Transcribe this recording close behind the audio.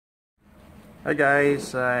Hi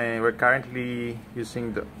guys, we're currently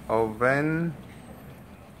using the oven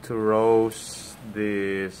to roast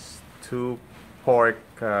this two pork,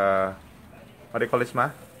 what do you call this,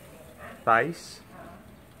 ma? Thighs?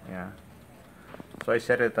 Yeah. So I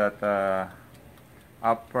set it at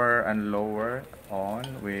upper and lower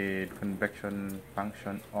on with convection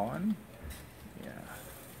function on.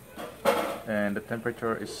 Yeah. And the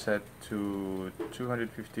temperature is set to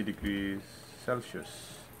 250 degrees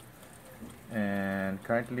Celsius. And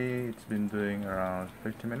currently it's been doing around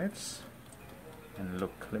 30 minutes. And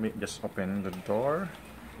look, let me just open the door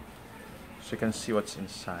so you can see what's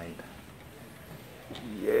inside.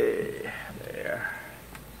 Yay! There.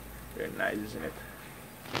 Very nice, isn't it?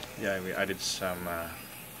 Yeah, we added some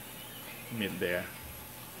meat there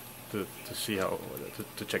to see how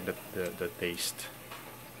to check the taste.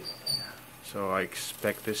 Yeah. So I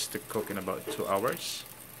expect this to cook in about 2 hours.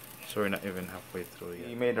 So we're not even halfway through yet.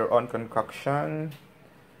 We made our own concoction.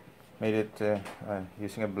 Made it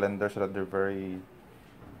using a blender so that they're very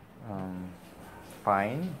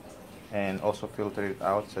fine, and also filter it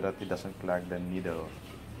out so that it doesn't clog the needle.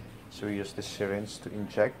 So we use the syringe to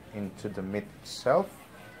inject into the meat itself.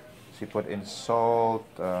 So you put in salt,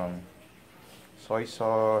 soy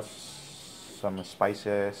sauce, some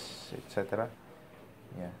spices, etc.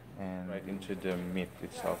 Yeah, and right into the meat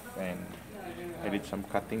itself, and I did some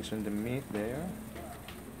cuttings on the meat there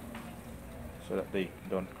so that they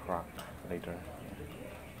don't crack later.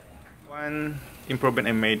 One improvement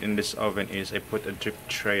I made in this oven is I put a drip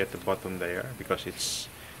tray at the bottom there because it's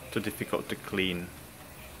too difficult to clean,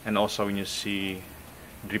 and also when you see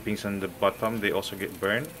drippings on the bottom, they also get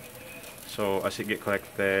burned. So as it get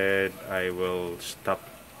collected, I will stop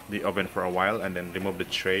the oven for a while and then remove the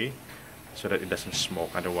tray so that it doesn't smoke,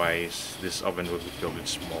 otherwise this oven will be filled with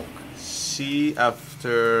smoke. See,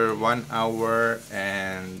 after 1 hour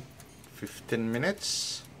and 15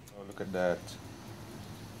 minutes. Oh, look at that.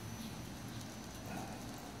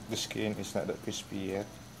 The skin is not that crispy yet.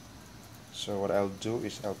 So what I'll do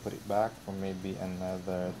is I'll put it back for maybe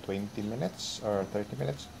another 20 minutes or 30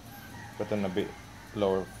 minutes, but on a bit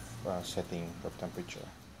lower setting of temperature.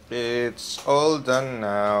 It's all done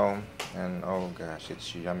now, and oh gosh,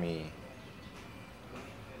 it's yummy.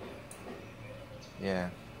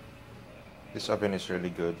 Yeah, this oven is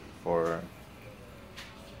really good for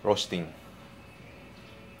roasting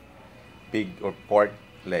pig or pork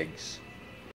legs.